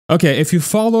Okay, if you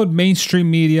followed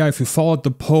mainstream media, if you followed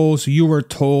the polls, you were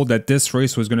told that this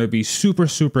race was going to be super,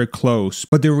 super close.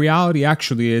 But the reality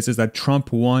actually is that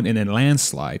Trump won in a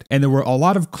landslide. And there were a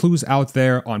lot of clues out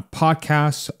there on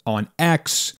podcasts, on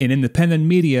X, in independent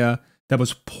media that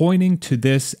was pointing to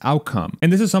this outcome.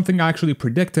 And this is something I actually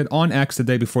predicted on X the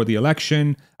day before the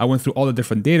election. I went through all the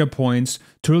different data points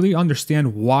to really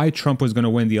understand why Trump was going to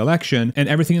win the election, and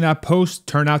everything in that post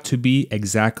turned out to be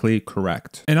exactly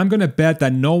correct. And I'm going to bet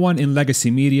that no one in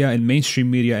legacy media and mainstream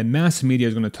media and mass media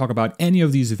is going to talk about any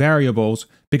of these variables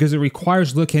because it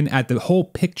requires looking at the whole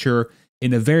picture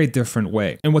in a very different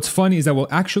way. And what's funny is that we'll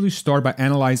actually start by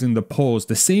analyzing the polls.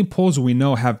 The same polls we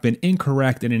know have been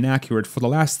incorrect and inaccurate for the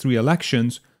last 3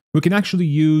 elections. We can actually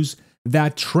use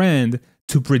that trend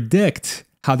to predict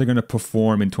how they're going to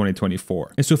perform in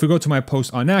 2024. And so if we go to my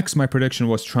post on X, my prediction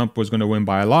was Trump was going to win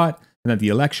by a lot and that the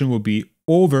election will be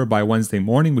over by Wednesday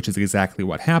morning, which is exactly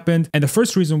what happened. And the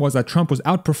first reason was that Trump was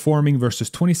outperforming versus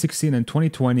 2016 and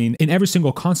 2020 in every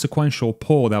single consequential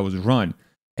poll that was run.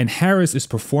 And Harris is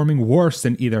performing worse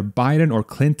than either Biden or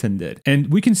Clinton did.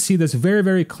 And we can see this very,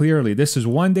 very clearly. This is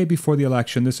one day before the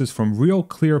election. This is from Real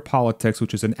Clear Politics,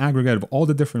 which is an aggregate of all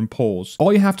the different polls.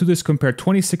 All you have to do is compare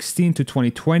 2016 to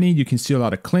 2020. You can see a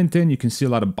lot of Clinton. You can see a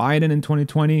lot of Biden in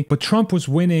 2020. But Trump was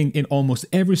winning in almost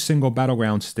every single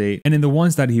battleground state. And in the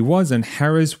ones that he wasn't,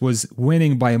 Harris was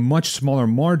winning by a much smaller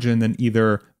margin than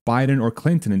either Biden or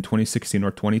Clinton in 2016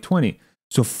 or 2020.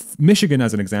 So Michigan,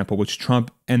 as an example, which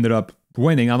Trump ended up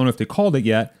winning. I don't know if they called it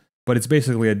yet, but it's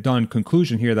basically a done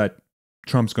conclusion here that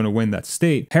Trump's going to win that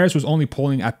state. Harris was only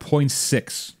polling at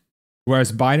 0.6,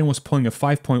 whereas Biden was polling at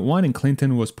 5.1 and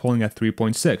Clinton was polling at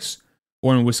 3.6.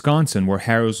 Or in Wisconsin, where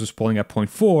Harris was polling at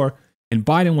 0.4 and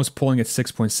Biden was polling at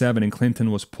 6.7 and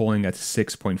Clinton was polling at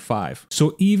 6.5.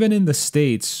 So even in the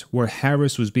states where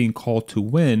Harris was being called to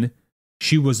win,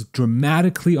 she was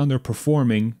dramatically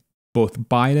underperforming both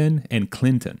Biden and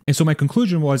Clinton. And so my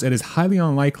conclusion was it is highly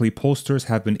unlikely pollsters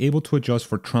have been able to adjust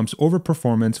for Trump's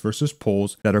overperformance versus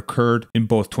polls that occurred in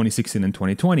both 2016 and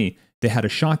 2020. They had a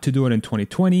shot to do it in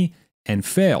 2020 and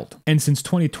failed. And since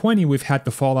 2020, we've had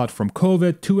the fallout from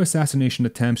COVID, 2 assassination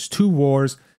attempts, 2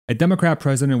 wars, a Democrat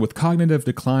president with cognitive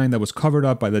decline that was covered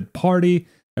up by the party,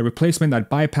 a replacement that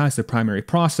bypassed the primary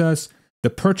process, the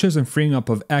purchase and freeing up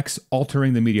of X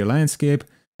altering the media landscape,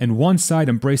 and one side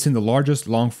embracing the largest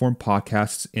long-form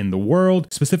podcasts in the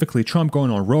world, specifically Trump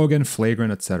going on Rogan,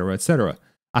 Flagrant, etc., etc.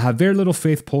 I have very little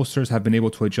faith pollsters have been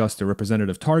able to adjust their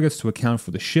representative targets to account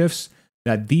for the shifts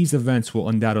that these events will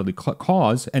undoubtedly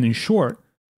cause, and in short,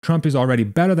 Trump is already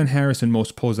better than Harris in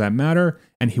most polls that matter,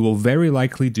 and he will very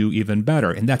likely do even better.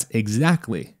 And that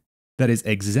is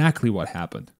exactly what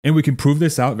happened. And we can prove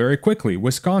this out very quickly.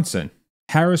 Wisconsin.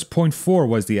 Harris 0.4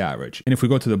 was the average. And if we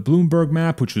go to the Bloomberg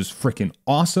map, which was freaking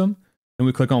awesome, and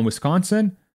we click on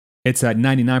Wisconsin, it's at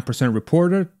 99%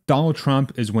 reported. Donald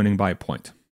Trump is winning by a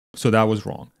point. So that was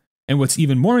wrong. And what's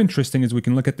even more interesting is we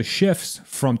can look at the shifts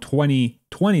from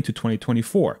 2020 to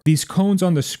 2024. These cones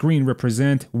on the screen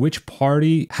represent which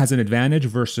party has an advantage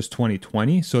versus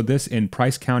 2020. So this in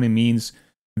price counting means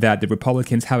that the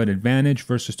Republicans have an advantage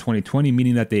versus 2020,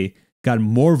 meaning that they got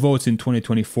more votes in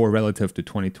 2024 relative to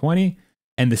 2020.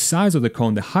 And the size of the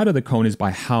cone, the height of the cone is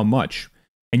by how much.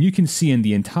 And you can see in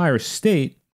the entire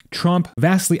state, Trump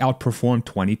vastly outperformed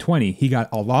 2020. He got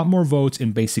a lot more votes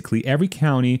in basically every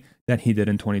county than he did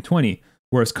in 2020.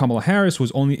 Whereas Kamala Harris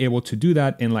was only able to do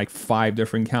that in like 5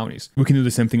 different counties. We can do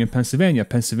the same thing in Pennsylvania.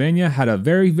 Pennsylvania had a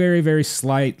very, very, very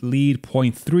slight lead,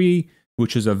 0.3,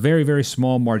 which is a very, very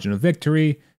small margin of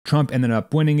victory. Trump ended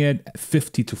up winning it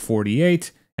 50 to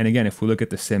 48. And again, if we look at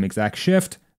the same exact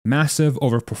shift, massive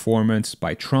overperformance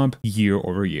by Trump year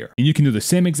over year. And you can do the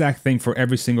same exact thing for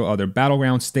every single other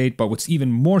battleground state. But what's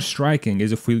even more striking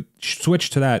is if we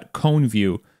switch to that cone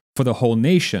view for the whole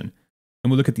nation, and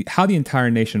we look at how the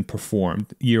entire nation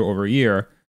performed year over year,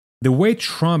 the way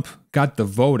Trump got the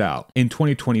vote out in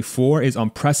 2024 is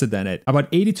unprecedented. About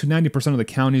 80 to 90% of the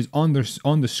counties on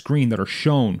the screen that are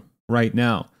shown right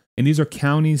now. And these are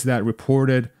counties that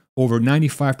reported over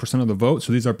 95% of the vote.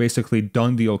 So these are basically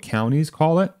done deal counties,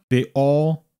 call it. They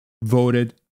all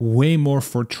voted way more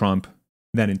for Trump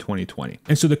than in 2020.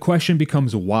 And so the question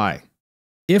becomes why?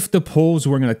 If the polls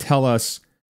were going to tell us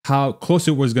how close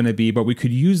it was going to be, but we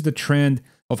could use the trend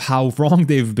of how wrong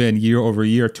they've been year over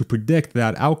year to predict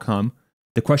that outcome,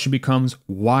 the question becomes,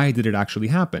 why did it actually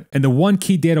happen? And the one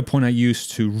key data point I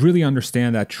used to really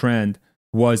understand that trend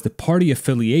was the party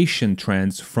affiliation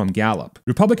trends from Gallup.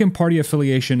 Republican Party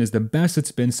affiliation is the best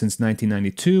it's been since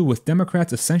 1992, with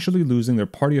Democrats essentially losing their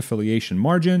party affiliation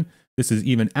margin, This is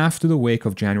even after the wake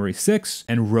of January 6th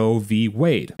and Roe v.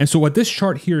 Wade. And so what this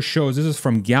chart here shows, this is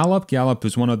from Gallup. Gallup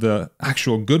is one of the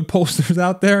actual good pollsters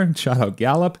out there. Shout out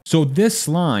Gallup. So these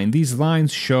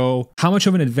lines show how much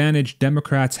of an advantage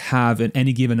Democrats have in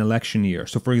any given election year.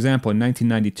 So for example, in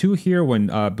 1992 here, when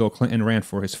Bill Clinton ran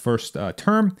for his first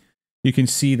term, you can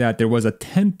see that there was a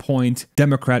 10-point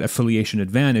Democrat affiliation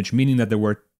advantage, meaning that there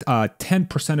were 10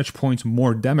 percentage points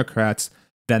more Democrats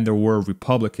than there were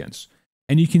Republicans.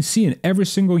 And you can see in every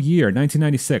single year,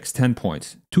 1996, 10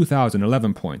 points, 2000,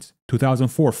 11 points,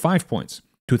 2004, 5 points,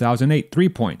 2008, 3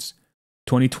 points,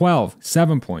 2012,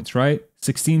 7 points, right?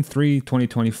 16, 3,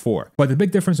 2024. But the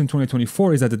big difference in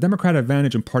 2024 is that the Democrat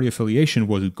advantage in party affiliation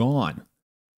was gone.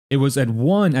 It was at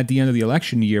 1 at the end of the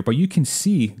election year, but you can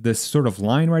see this sort of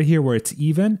line right here where it's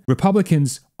even.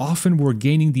 Republicans often were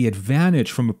gaining the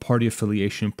advantage from a party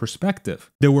affiliation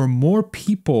perspective. There were more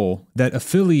people that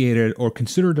affiliated or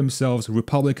considered themselves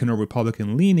Republican or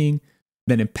Republican leaning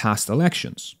than in past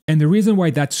elections. And the reason why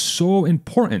that's so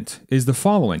important is the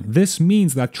following. This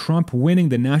means that Trump winning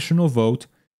the national vote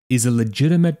is a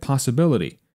legitimate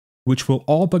possibility, which will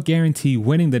all but guarantee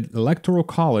winning the Electoral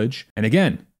College. And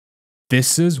again,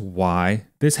 this is why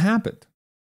this happened,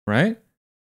 right?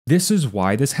 This is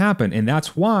why this happened. And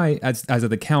that's why, as of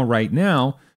the count right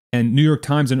now, and New York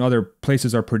Times and other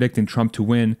places are predicting Trump to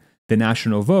win the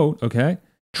national vote, okay?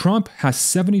 Trump has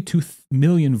 72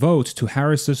 million votes to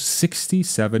Harris's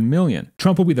 67 million.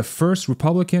 Trump will be the first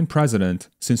Republican president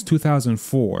since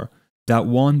 2004 that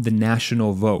won the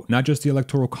national vote, not just the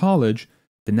Electoral College,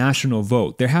 the national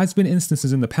vote. There has been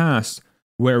instances in the past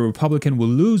where a Republican will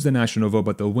lose the national vote,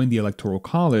 but they'll win the Electoral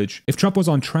College. If Trump was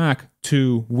on track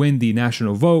to win the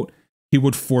national vote, he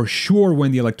would for sure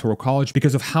win the Electoral College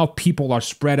because of how people are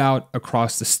spread out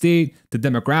across the state, the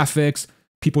demographics,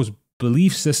 people's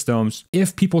belief systems.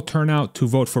 If people turn out to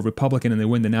vote for Republican and they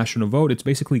win the national vote, it's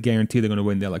basically guaranteed they're going to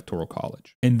win the Electoral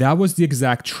College. And that was the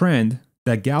exact trend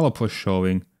that Gallup was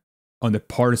showing on the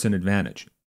partisan advantage.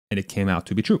 And it came out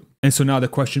to be true. And so now the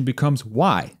question becomes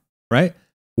why, right?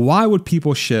 Why would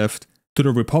people shift to the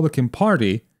Republican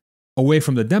Party away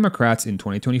from the Democrats in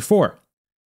 2024?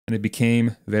 And it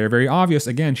became very, very obvious.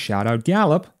 Again, shout out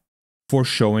Gallup for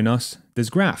showing us this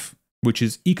graph, which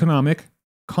is economic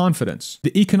confidence.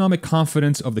 The economic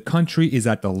confidence of the country is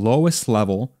at the lowest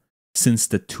level since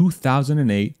the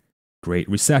 2008 Great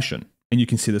Recession. And you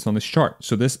can see this on this chart.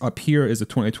 So this up here is the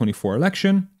 2024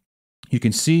 election. You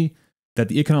can see that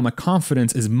the economic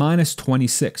confidence is minus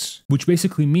 26, which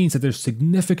basically means that there's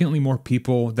significantly more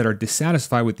people that are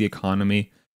dissatisfied with the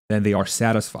economy than they are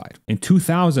satisfied. In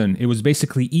 2000, it was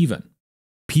basically even.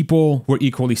 People were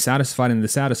equally satisfied and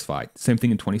dissatisfied. Same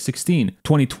thing in 2016.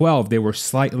 2012, they were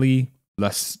slightly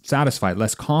less satisfied,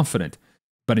 less confident.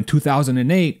 But in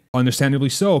 2008, understandably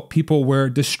so, people were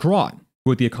distraught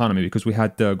with the economy because we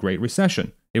had the Great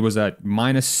Recession. It was at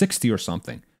minus 60 or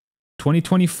something.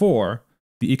 2024,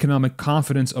 the economic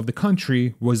confidence of the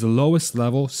country was the lowest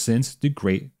level since the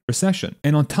Great Recession.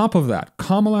 And on top of that,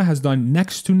 Kamala has done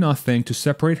next to nothing to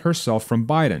separate herself from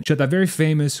Biden. She had that very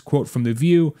famous quote from The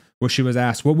View where she was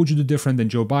asked, what would you do different than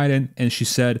Joe Biden? And she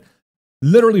said,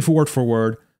 literally for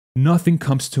word, nothing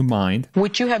comes to mind.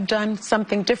 Would you have done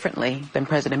something differently than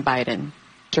President Biden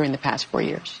during the past 4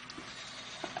 years?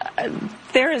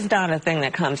 There is not a thing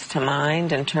that comes to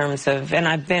mind in terms of, and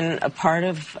I've been a part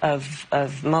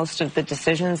of most of the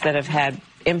decisions that have had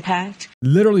impact.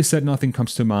 Literally said nothing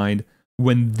comes to mind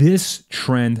when this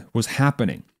trend was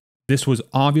happening. This was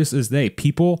obvious as day.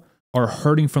 People are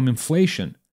hurting from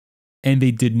inflation, and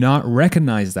they did not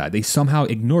recognize that. They somehow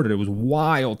ignored it. It was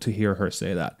wild to hear her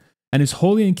say that. And as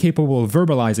wholly incapable of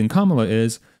verbalizing Kamala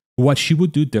is what she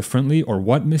would do differently or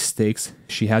what mistakes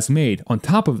she has made. On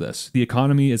top of this, the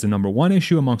economy is the number one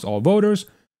issue amongst all voters.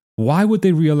 Why would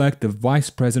they reelect the vice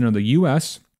president of the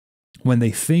U.S. when they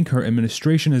think her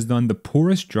administration has done the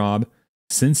poorest job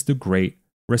since the Great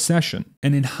Recession?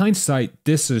 And in hindsight,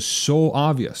 this is so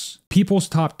obvious. People's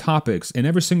top topics in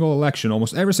every single election,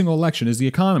 almost every single election, is the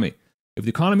economy. If the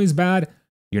economy is bad,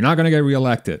 you're not going to get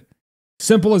reelected.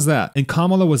 Simple as that. And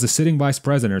Kamala was the sitting vice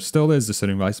president, or still is the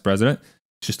sitting vice president.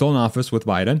 She's still in office with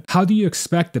Biden. How do you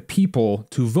expect the people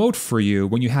to vote for you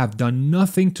when you have done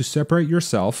nothing to separate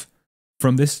yourself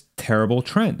from this terrible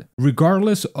trend?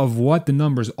 Regardless of what the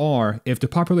numbers are, if the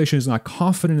population is not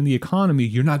confident in the economy,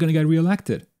 you're not going to get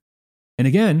reelected. And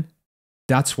again,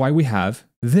 that's why we have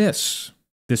this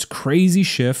crazy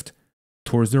shift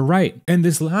towards the right. And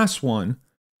this last one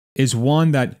is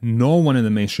one that no one in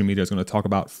the mainstream media is going to talk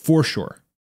about for sure.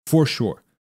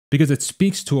 Because it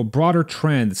speaks to a broader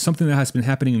trend, something that has been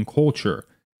happening in culture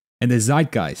and the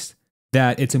zeitgeist.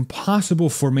 that it's impossible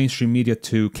for mainstream media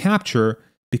to capture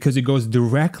because it goes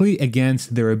directly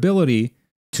against their ability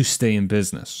to stay in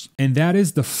business. And that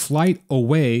is the flight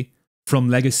away from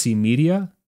legacy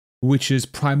media, which is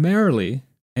primarily,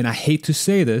 and I hate to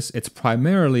say this, it's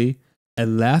primarily a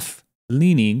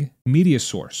left-leaning media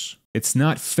source. It's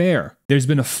not fair. There's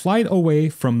been a flight away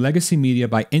from legacy media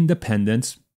by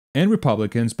independents and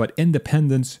Republicans, but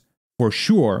independents for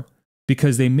sure,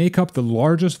 because they make up the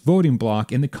largest voting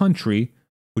bloc in the country,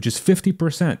 which is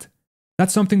 50%.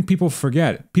 That's something people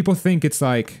forget. People think it's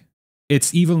like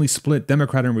it's evenly split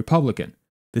Democrat and Republican.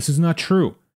 This is not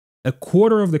true. A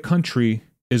quarter of the country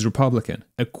is Republican.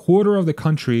 A quarter of the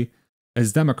country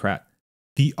is Democrat.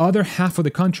 The other half of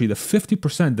the country, the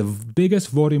 50%, the biggest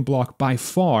voting bloc by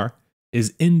far,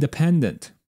 is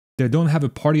independent. They don't have a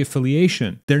party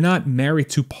affiliation. They're not married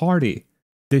to party.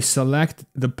 They select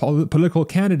the political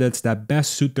candidates that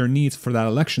best suit their needs for that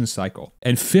election cycle.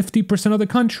 And 50% of the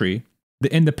country,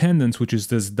 the independents, which is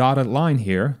this dotted line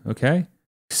here, okay?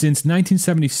 Since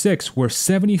 1976, where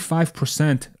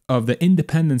 75% of the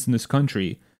independents in this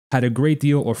country had a great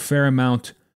deal or fair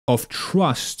amount of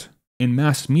trust in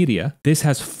mass media, this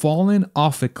has fallen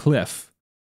off a cliff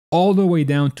all the way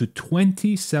down to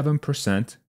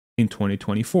 27% in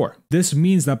 2024. This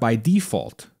means that by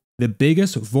default, the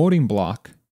biggest voting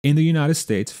bloc in the United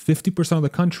States, 50% of the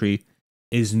country,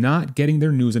 is not getting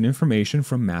their news and information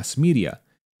from mass media,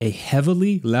 a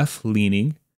heavily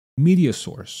left-leaning media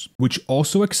source, which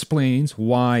also explains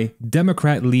why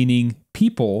Democrat-leaning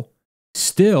people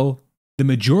still, the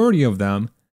majority of them,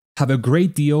 have a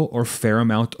great deal or fair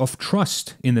amount of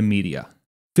trust in the media.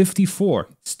 54,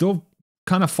 still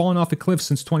kind of fallen off a cliff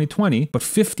since 2020, but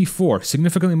 54,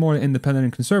 significantly more than independent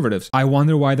and conservatives. I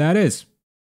wonder why that is.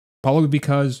 Probably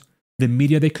because the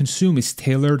media they consume is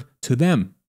tailored to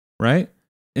them, right?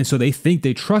 And so they think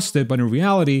they trust it, but in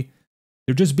reality,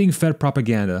 they're just being fed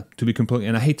propaganda, to be completely,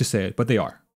 and I hate to say it, but they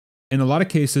are. In a lot of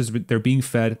cases, they're being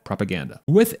fed propaganda.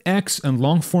 With X and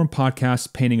long-form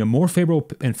podcasts painting a more favorable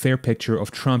and fair picture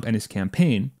of Trump and his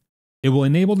campaign, it will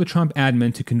enable the Trump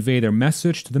admin to convey their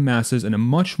message to the masses in a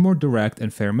much more direct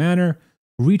and fair manner,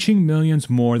 reaching millions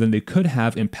more than they could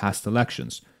have in past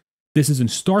elections. This is in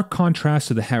stark contrast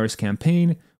to the Harris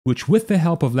campaign, which with the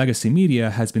help of legacy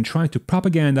media has been trying to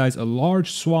propagandize a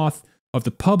large swath of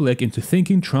the public into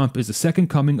thinking Trump is the second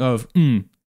coming of,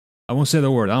 I won't say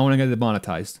the word, I don't want to get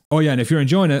demonetized. Oh yeah, and if you're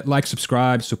enjoying it, like,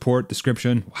 subscribe, support,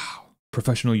 description. Wow,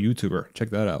 professional YouTuber,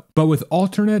 check that out. But with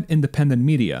alternate independent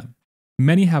media,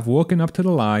 many have woken up to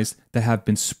the lies that have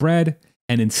been spread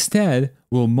and instead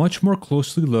will much more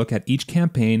closely look at each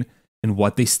campaign and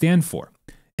what they stand for.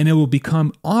 And it will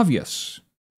become obvious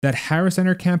that Harris and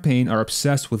her campaign are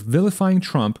obsessed with vilifying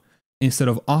Trump instead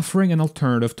of offering an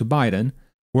alternative to Biden,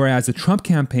 whereas the Trump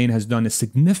campaign has done a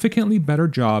significantly better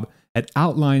job at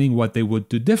outlining what they would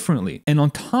do differently. And on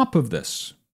top of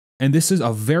this, and this is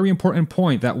a very important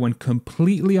point that went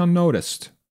completely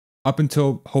unnoticed up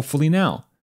until hopefully now,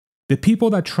 the people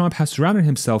that Trump has surrounded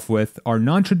himself with are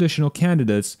non-traditional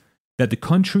candidates that the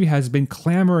country has been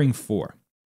clamoring for.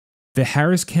 The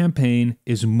Harris campaign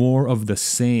is more of the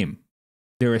same.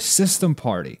 They're a system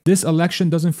party. This election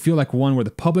doesn't feel like one where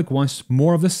the public wants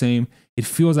more of the same. It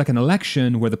feels like an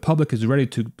election where the public is ready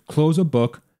to close a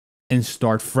book and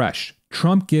start fresh.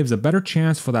 Trump gives a better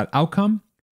chance for that outcome,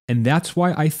 and that's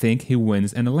why I think he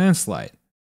wins in a landslide.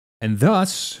 And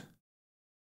thus,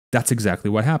 that's exactly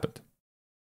what happened.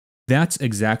 That's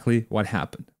exactly what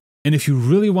happened. And if you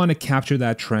really want to capture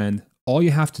that trend, all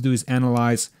you have to do is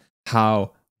analyze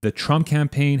how the Trump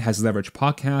campaign has leveraged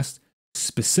podcasts,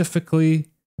 specifically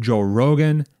Joe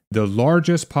Rogan, the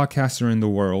largest podcaster in the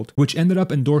world, which ended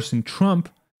up endorsing Trump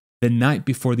the night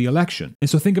before the election. And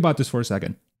so think about this for a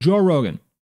second. Joe Rogan,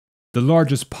 the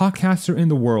largest podcaster in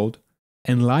the world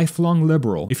and lifelong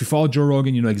liberal, if you follow Joe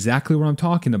Rogan, you know exactly what I'm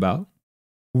talking about,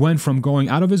 went from going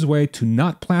out of his way to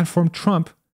not platform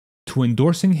Trump to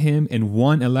endorsing him in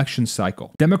one election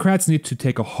cycle. Democrats need to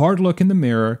take a hard look in the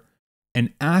mirror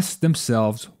and ask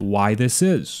themselves why this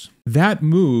is. That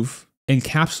move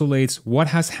encapsulates what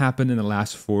has happened in the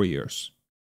last 4 years.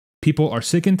 People are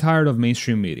sick and tired of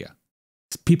mainstream media.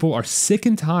 People are sick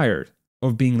and tired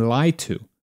of being lied to.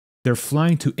 They're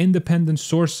flying to independent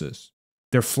sources.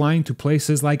 They're flying to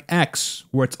places like X,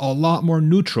 where it's a lot more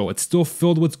neutral. It's still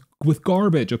filled with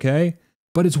garbage, okay?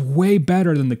 But it's way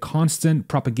better than the constant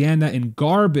propaganda and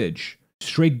garbage,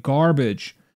 straight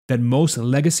garbage, that most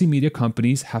legacy media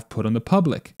companies have put on the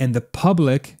public. And the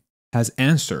public has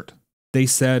answered. They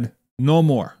said, no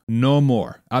more, no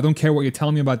more. I don't care what you're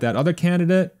telling me about that other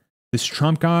candidate, this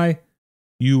Trump guy.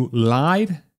 You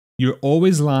lied. You're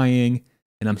always lying.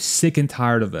 And I'm sick and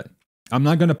tired of it. I'm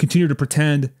not going to continue to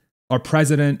pretend our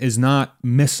president is not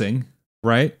missing,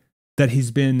 right? That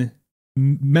he's been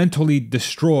mentally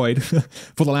destroyed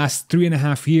for the last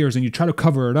 3.5 years, and you try to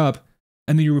cover it up,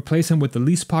 and then you replace him with the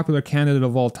least popular candidate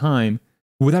of all time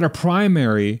without a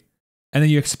primary, and then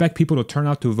you expect people to turn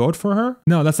out to vote for her?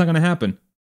 No, that's not going to happen.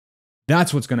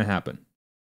 That's what's going to happen.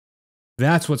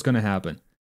 That's what's going to happen.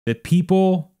 That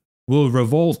people will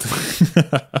revolt.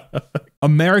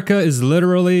 America is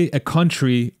literally a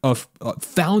country of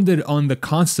founded on the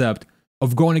concept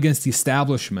of going against the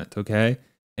establishment, okay?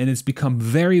 And it's become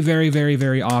very, very, very,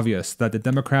 very obvious that the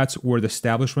Democrats were the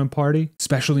establishment party,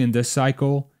 especially in this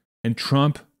cycle, and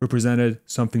Trump represented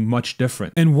something much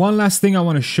different. And one last thing I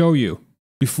want to show you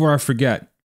before I forget.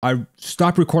 I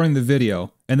stopped recording the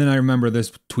video, and then I remember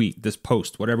this tweet, this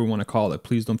post, whatever you want to call it.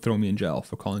 Please don't throw me in jail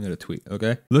for calling it a tweet,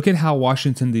 okay? Look at how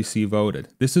Washington, D.C. voted.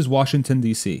 This is Washington,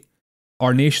 D.C.,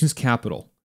 our nation's capital,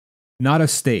 not a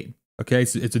state, okay?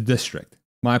 It's a district.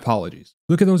 My apologies.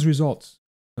 Look at those results,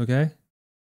 okay?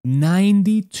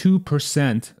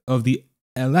 92% of the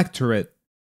electorate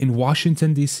in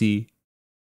Washington, D.C.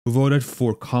 voted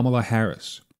for Kamala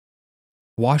Harris.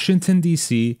 Washington,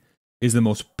 D.C. is the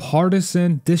most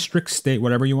partisan district state,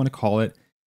 whatever you want to call it,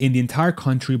 in the entire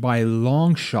country by a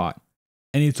long shot.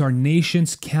 And it's our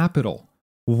nation's capital.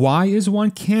 Why is one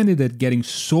candidate getting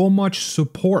so much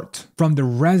support from the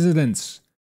residents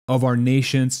of our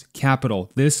nation's capital?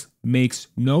 This makes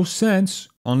no sense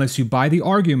unless you buy the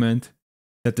argument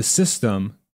that the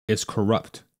system is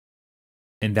corrupt.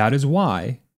 And that is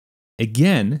why,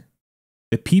 again,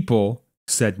 the people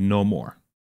said no more.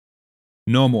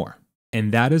 No more.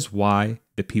 And that is why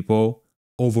the people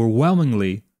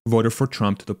overwhelmingly voted for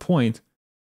Trump to the point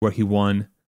where he won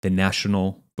the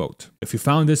national vote. If you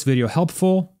found this video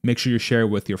helpful, make sure you share it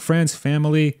with your friends,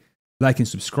 family, like and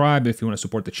subscribe if you want to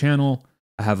support the channel.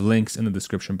 I have links in the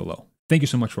description below. Thank you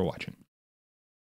so much for watching.